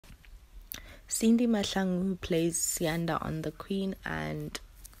Cindy Mahlangu, who plays Sianda on The Queen, and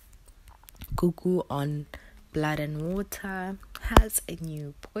Gugu on Blood and Water, has a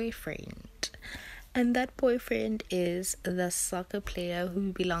new boyfriend. And that boyfriend is the soccer player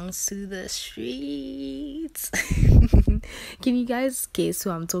who belongs to the streets. Can you guys guess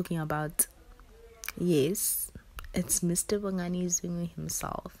who I'm talking about? Yes, it's Mr. Bongani Zungu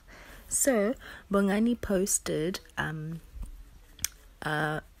himself. So, Bongani posted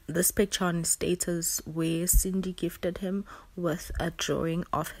this picture on his status where Cindy gifted him with a drawing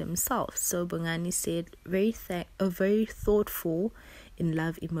of himself. So Bongani said, a very thoughtful in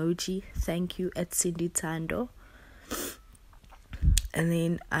love emoji. Thank you at Cindy Tando. And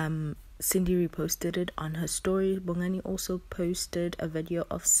then Cindy reposted it on her story. Bongani also posted a video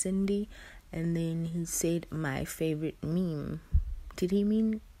of Cindy, and then he said, my favorite meme. Did he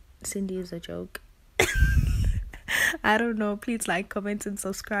mean Cindy is a joke? I don't know. Please like, comment, and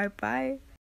subscribe. Bye.